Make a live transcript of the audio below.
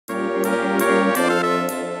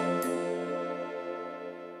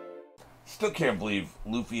still can't believe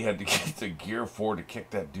Luffy had to get to Gear 4 to kick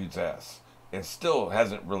that dude's ass. And still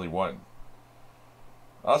hasn't really won.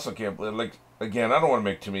 I also can't believe, like, again, I don't want to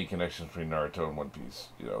make too many connections between Naruto and One Piece,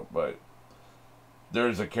 you know, but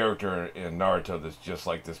there's a character in Naruto that's just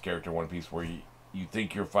like this character in One Piece where you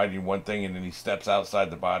think you're fighting one thing and then he steps outside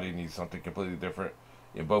the body and he's something completely different.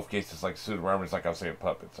 In both cases, like suit of armor, it's like I was saying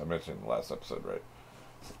puppets. I mentioned in the last episode, right?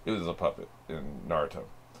 It was a puppet in Naruto.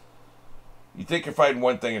 You think you're fighting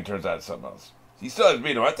one thing and it turns out it's something else. He still has to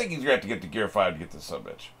beat him. I think he's going to have to get to Gear 5 to get this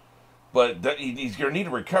subbitch. But he's going to need a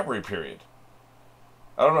recovery period.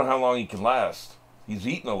 I don't know how long he can last. He's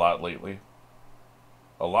eaten a lot lately.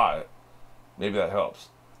 A lot. Maybe that helps.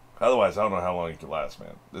 Otherwise, I don't know how long he can last,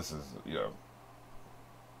 man. This is, you know.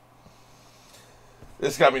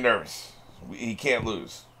 This got me nervous. He can't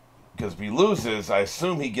lose. Because if he loses, I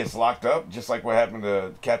assume he gets locked up, just like what happened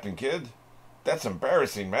to Captain Kidd. That's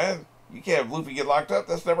embarrassing, man. You can't have Luffy get locked up.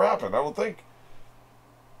 That's never happened, I don't think.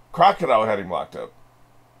 Crocodile had him locked up.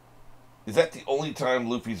 Is that the only time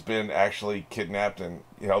Luffy's been actually kidnapped and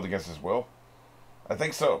held against his will? I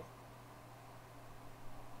think so.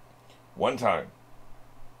 One time.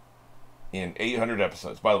 In 800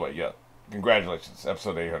 episodes. By the way, yeah. Congratulations.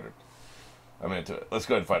 Episode 800. I'm into it. Let's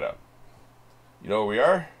go ahead and find out. You know where we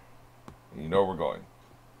are? And you know where we're going.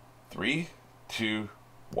 3, 2,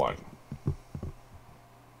 1.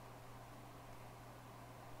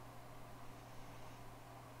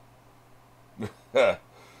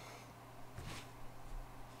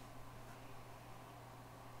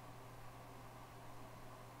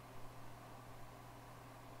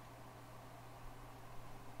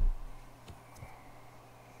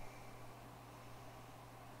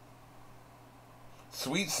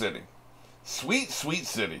 Sweet city. Sweet, sweet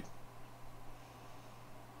city.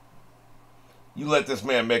 You let this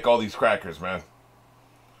man make all these crackers, man.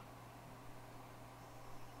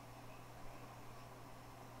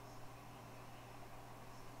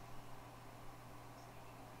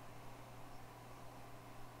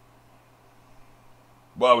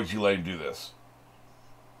 Why would you let him do this?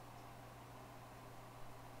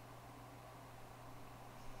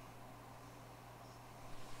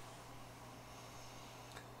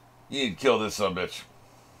 You need to kill this sumbitch.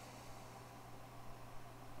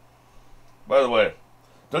 By the way,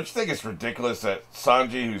 don't you think it's ridiculous that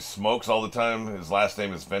Sanji, who smokes all the time, his last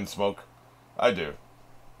name is Vin Smoke? I do.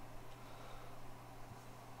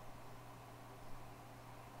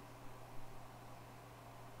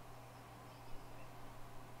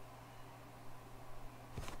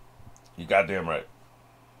 You goddamn right.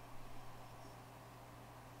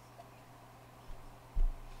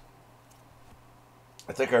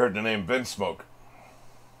 I think I heard the name Vin Smoke.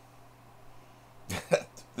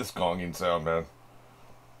 This gonging sound, man.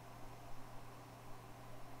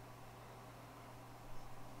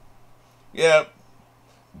 Yeah.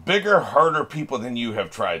 Bigger, harder people than you have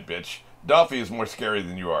tried, bitch. Duffy is more scary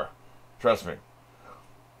than you are. Trust me.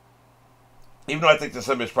 Even though I think the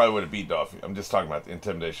summit probably would have beat Duffy. I'm just talking about the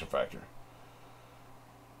intimidation factor.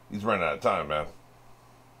 He's running out of time, man.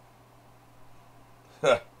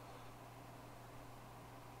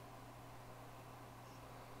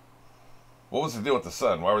 What was the deal with the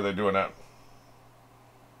sun? Why were they doing that?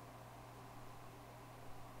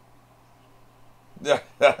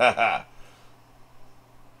 Yeah.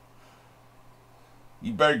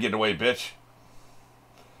 You better get away, bitch.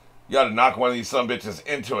 You gotta knock one of these sumbitches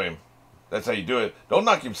into him. That's how you do it. Don't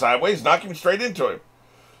knock him sideways. Knock him straight into him.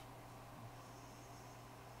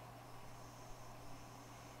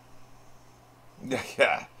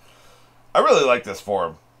 Yeah. I really like this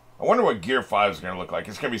form. I wonder what Gear 5 is going to look like.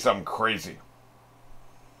 It's going to be something crazy.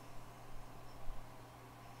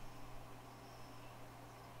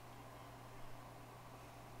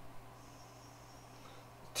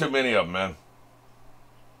 Too many of them, man.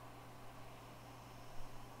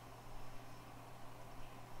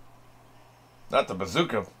 Not the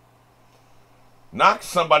bazooka. Knock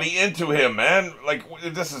somebody into him, man. Like,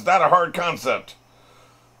 this is not a hard concept.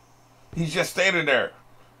 He's just standing there.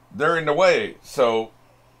 They're in the way, so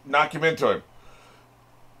knock him into him.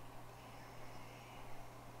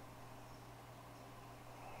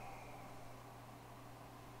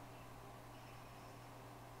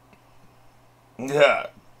 Yeah,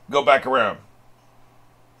 go back around.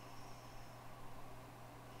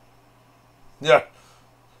 Yeah,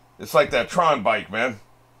 it's like that Tron bike, man.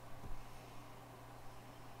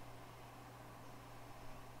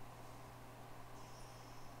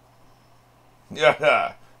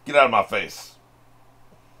 Yeah, get out of my face.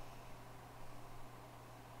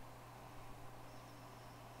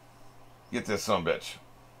 Get this sumbitch.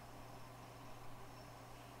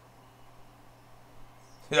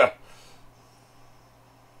 Yeah,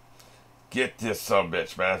 Get this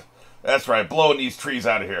sumbitch, man. That's right, blowing these trees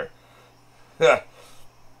out of here.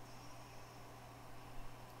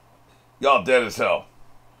 Y'all dead as hell.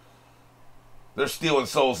 They're stealing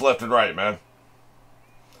souls left and right, man.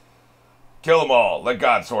 Kill them all. Let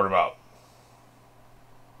God sort them out.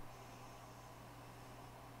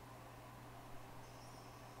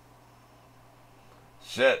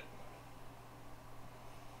 Shit.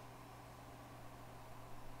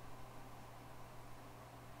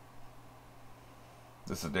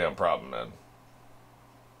 This is a damn problem, man.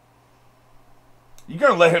 You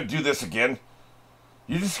gonna let him do this again?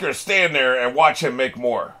 You're just gonna stand there and watch him make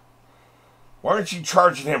more. Why aren't you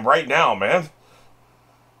charging him right now, man?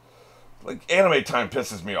 Like, anime time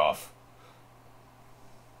pisses me off.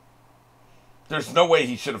 There's no way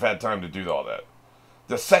he should have had time to do all that.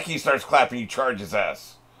 The second he starts clapping, you charge his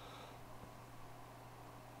ass.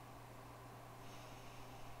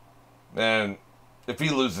 And if he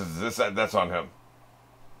loses this, that's on him.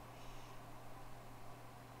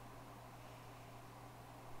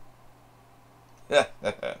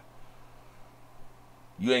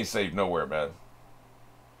 You ain't safe nowhere, man.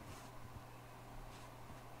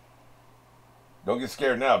 Don't get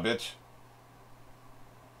scared now, bitch.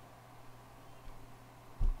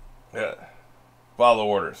 Yeah. Follow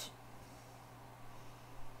orders.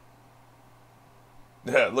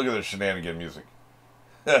 Yeah, look at the shenanigan music.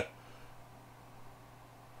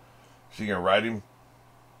 She gonna ride him?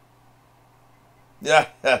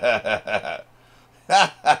 Yeah.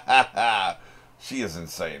 She is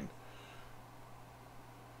insane.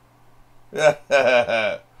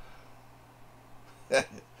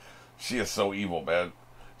 She is so evil, man.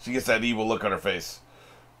 She gets that evil look on her face.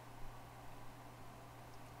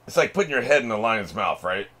 It's like putting your head in a lion's mouth,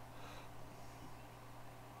 right?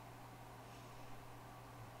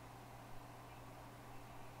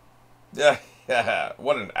 Yeah,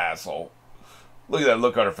 what an asshole. Look at that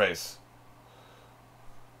look on her face.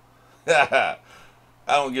 I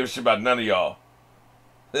don't give a shit about none of y'all.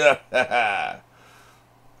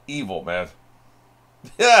 Evil, man.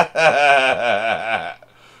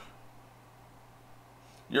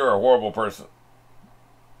 You're a horrible person.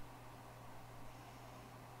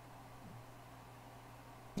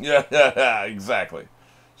 Yeah, exactly.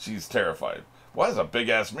 She's terrified. Why is a big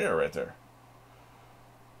ass mirror right there?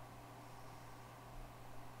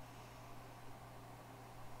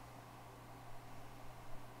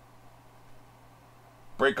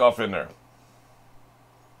 Break off in there.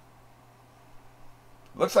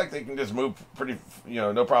 Looks like they can just move pretty,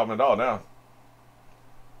 no problem at all now.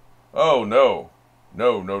 Oh, no.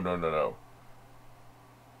 No.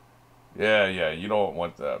 Yeah, you don't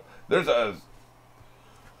want that. There's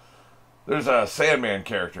a Sandman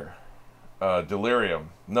character.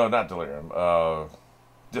 Delirium. No, not Delirium.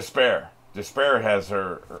 Despair. Despair has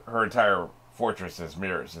her entire fortress as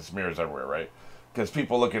mirrors. There's mirrors everywhere, right? Because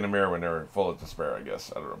people look in the mirror when they're full of despair, I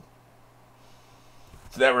guess. I don't know.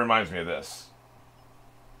 So that reminds me of this.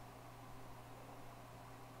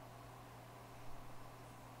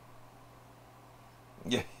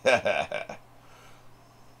 Yeah.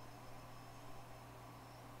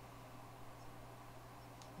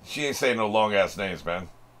 She ain't saying no long ass names, man.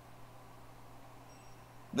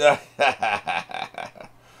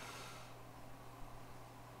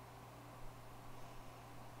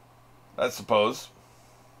 I suppose.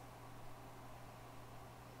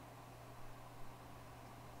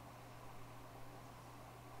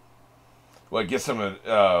 What, get some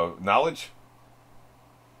knowledge?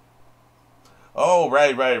 Oh,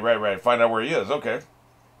 right. Find out where he is. Okay.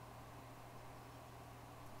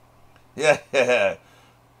 Yeah.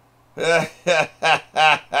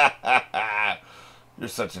 You're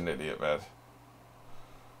such an idiot, man.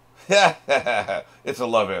 It's a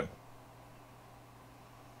love-in.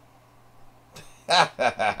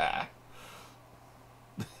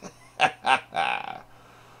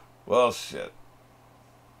 Well, shit.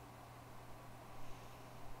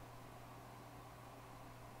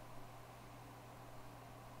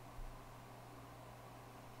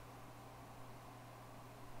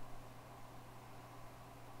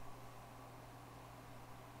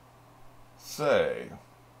 Say,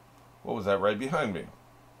 what was that right behind me?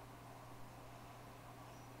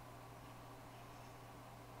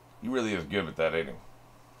 He really is good at that, ain't he?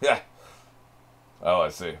 Yeah. Oh, I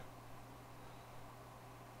see.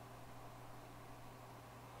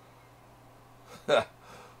 So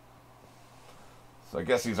I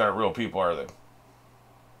guess these aren't real people, are they?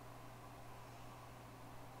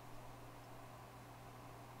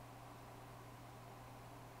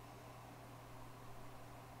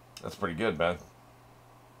 That's pretty good, man.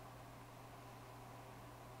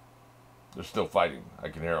 They're still fighting. I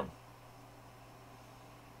can hear them.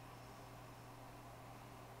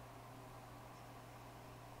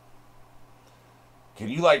 Can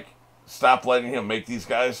you, like, stop letting him make these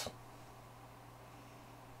guys?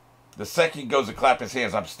 The second he goes to clap his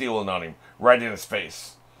hands, I'm stealing on him. Right in his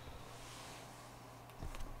face.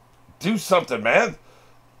 Do something, man.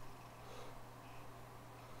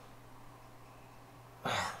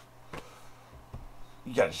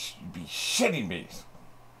 You gotta be shitting me.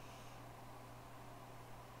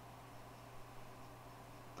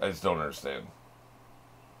 I just don't understand.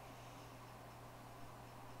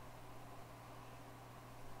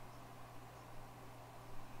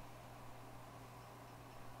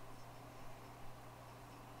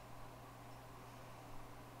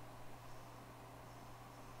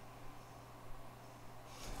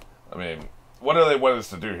 I mean, what do they want us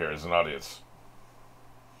to do here as an audience?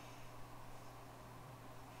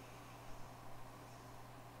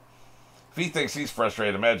 If he thinks he's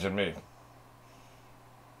frustrated, imagine me.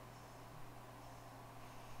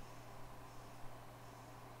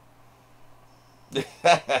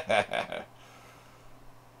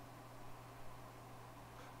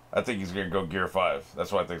 I think he's going to go Gear 5.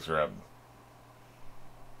 That's what I think's going to happen.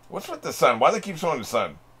 What's with the sun? Why do they keep showing the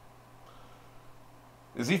sun?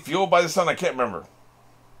 Is he fueled by the sun? I can't remember.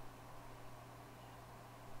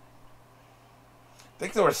 I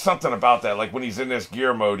think there was something about that. Like when he's in this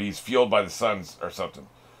gear mode, he's fueled by the sun or something.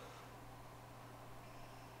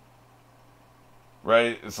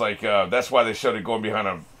 Right? It's like, that's why they showed it going behind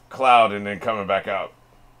a cloud and then coming back out.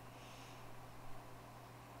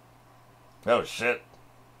 Oh, shit.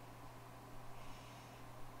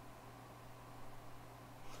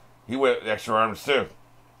 He went extra arms, too.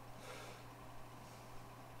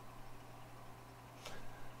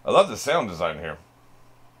 I love the sound design here.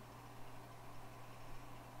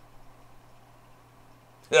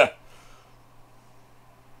 Yeah.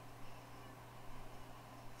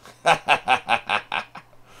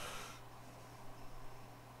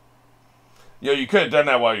 Yo, you could have done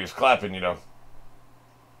that while he was clapping, you know.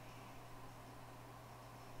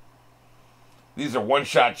 These are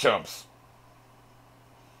one-shot chumps.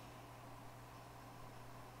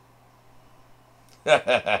 Look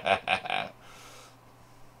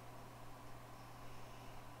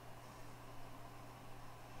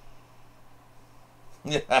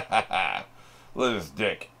at this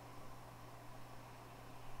dick.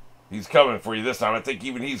 He's coming for you this time. I think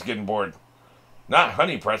even he's getting bored. Not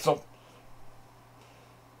Honey Pretzel.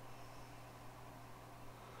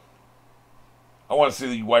 I want to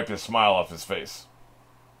see you wipe his smile off his face.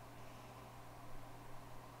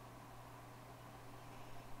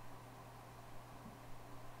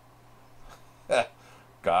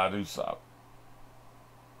 Kaguya-sama.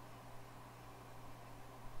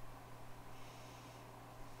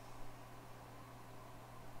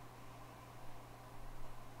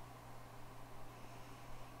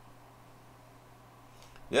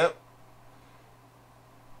 Yep.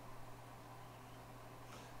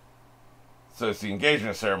 So it's the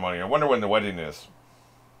engagement ceremony. I wonder when the wedding is.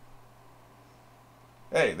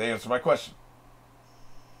 Hey, they answered my question.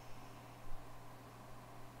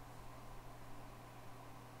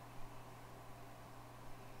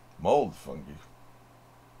 Mold fungi.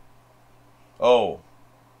 Oh.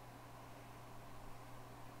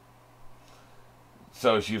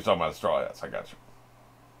 So she was talking about straw hats. I got you.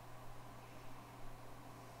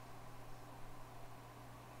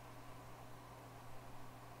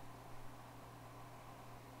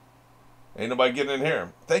 Ain't nobody getting in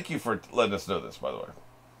here. Thank you for letting us know this, by the way.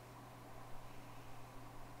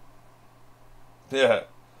 Yeah.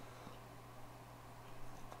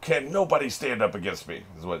 Can nobody stand up against me?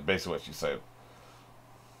 Is what basically what she's saying.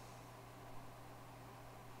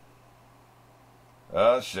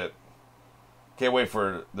 Oh, shit. Can't wait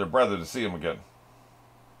for their brother to see him again.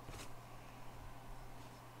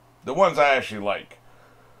 The ones I actually like.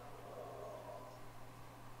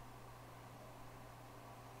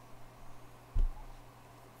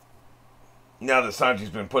 Now that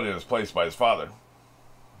Sanji's been put in his place by his father.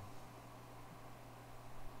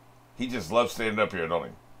 He just loves standing up here, don't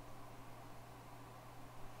he?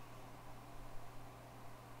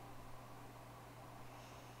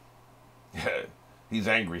 He's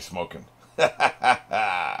angry smoking. So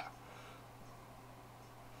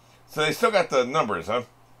they still got the numbers, huh?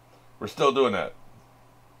 We're still doing that.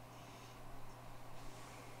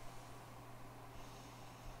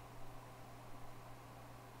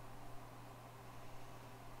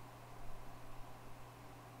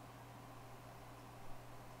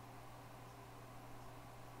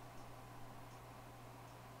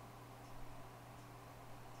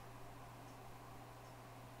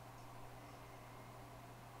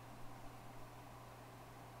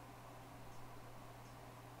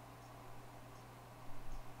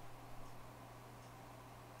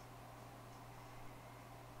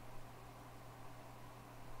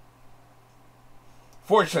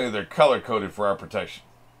 Fortunately, they're color-coded for our protection.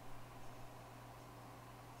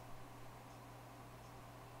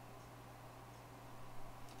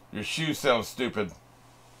 Your shoe sounds stupid.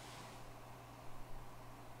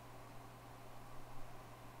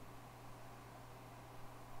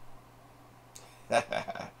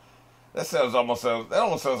 That almost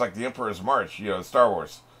sounds like the Emperor's March, you know, Star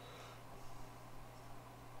Wars.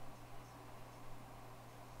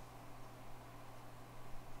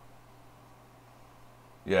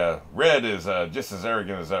 Yeah, Red is just as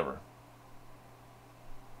arrogant as ever.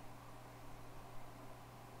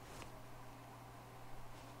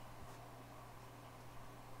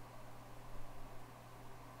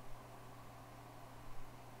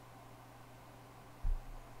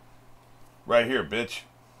 Right here, bitch.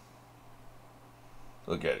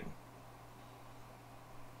 Look at him.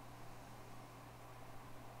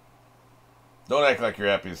 Don't act like you're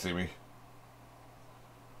happy to see me.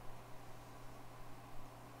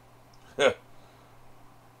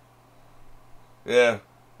 Yeah,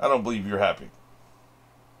 I don't believe you're happy.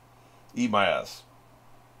 Eat my ass.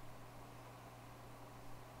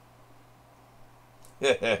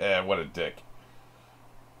 What a dick.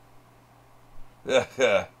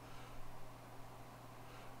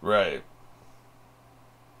 Right.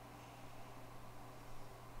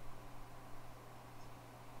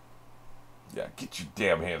 Yeah, get your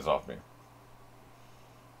damn hands off me.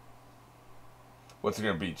 What's it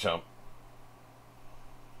gonna be, chump?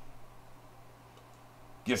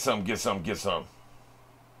 Get some, get some, get some.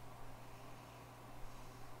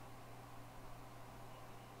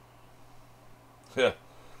 Yeah.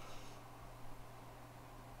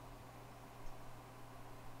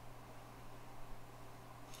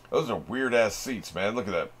 Those are weird ass seats, man. Look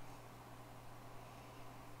at that.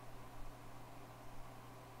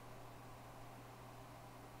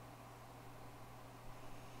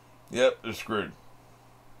 Yep, they're screwed.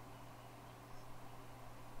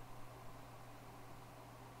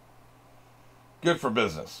 Good for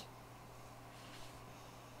business.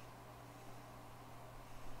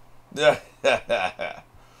 Yeah.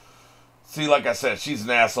 See, like I said, she's an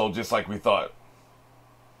asshole just like we thought.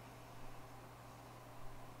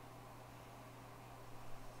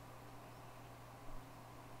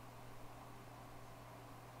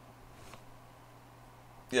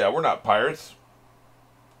 Yeah, we're not pirates.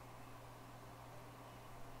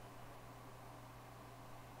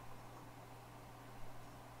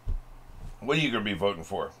 What are you going to be voting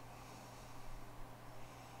for?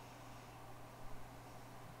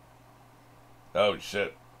 Oh,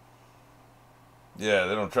 shit. Yeah,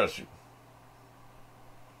 they don't trust you.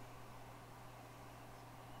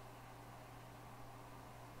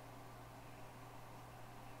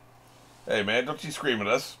 Hey, man, don't you scream at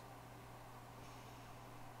us.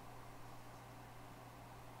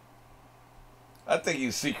 I think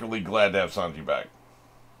he's secretly glad to have Sanji back.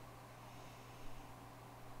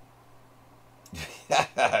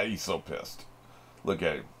 He's so pissed. Look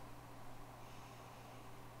at him.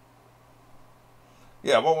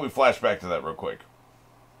 Yeah, why don't we flash back to that real quick?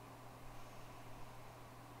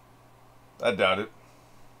 I doubt it.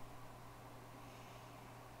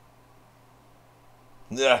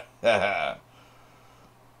 Yeah.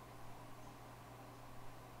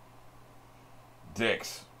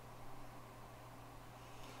 Dicks.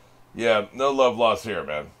 Yeah, no love lost here,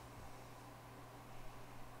 man.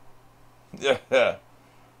 Yeah.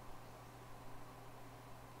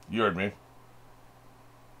 You heard me.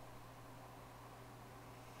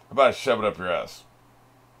 How about I shove it up your ass?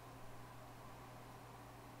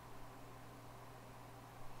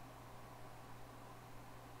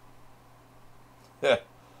 Yeah.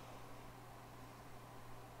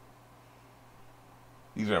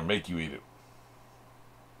 He's gonna make you eat it.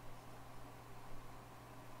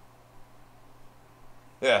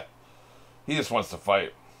 Yeah. He just wants to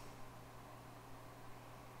fight.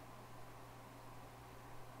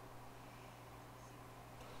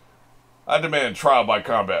 I demand trial by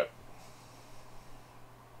combat.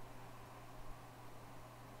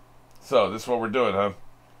 So, this is what we're doing, huh?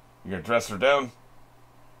 You're gonna dress her down?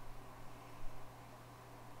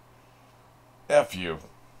 F you.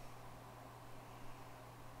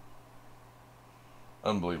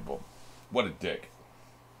 Unbelievable. What a dick.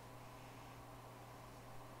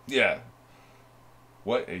 Yeah.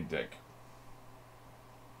 What a dick.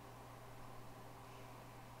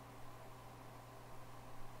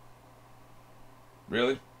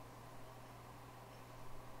 Really?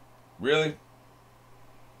 Really?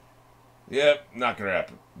 Yep, not gonna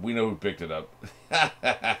happen. We know who picked it up.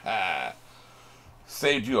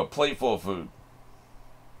 Saved you a plate full of food.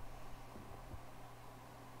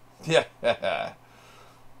 Yeah.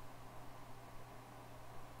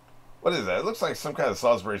 What is that? It looks like some kind of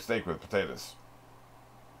Salisbury steak with potatoes.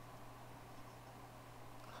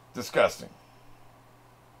 Disgusting.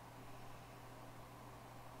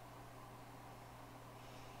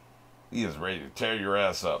 He is ready to tear your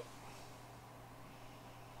ass up.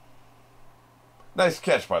 Nice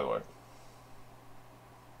catch, by the way.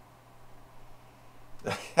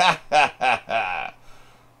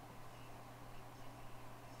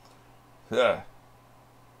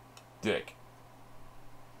 Dick.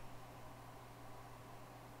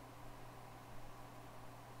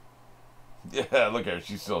 Yeah, look at her.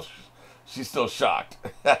 She's still shocked.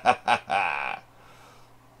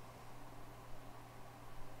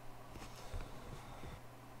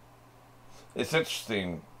 It's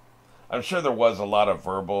interesting. I'm sure there was a lot of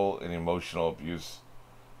verbal and emotional abuse,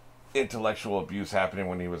 intellectual abuse happening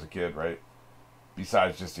when he was a kid, right?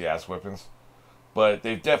 Besides just the ass whippings. But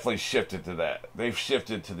they've definitely shifted to that. They've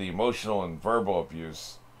shifted to the emotional and verbal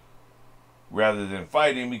abuse rather than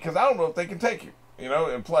fighting because I don't know if they can take it, you know?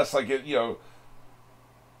 And plus, like,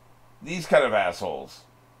 these kind of assholes,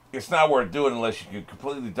 it's not worth doing unless you can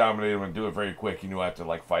completely dominate them and do it very quick and you have to,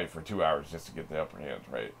 like, fight for 2 hours just to get the upper hand,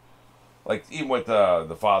 right? Like, even with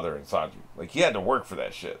the father and Sanji. Like, he had to work for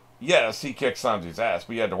that shit. Yes, he kicked Sanji's ass,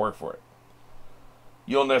 but he had to work for it.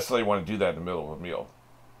 You don't necessarily want to do that in the middle of a meal.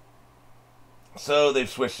 So they've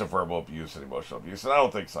switched to verbal abuse and emotional abuse. And I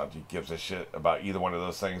don't think Sanji gives a shit about either one of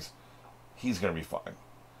those things. He's going to be fine.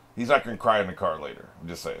 He's not going to cry in the car later. I'm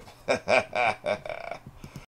just saying.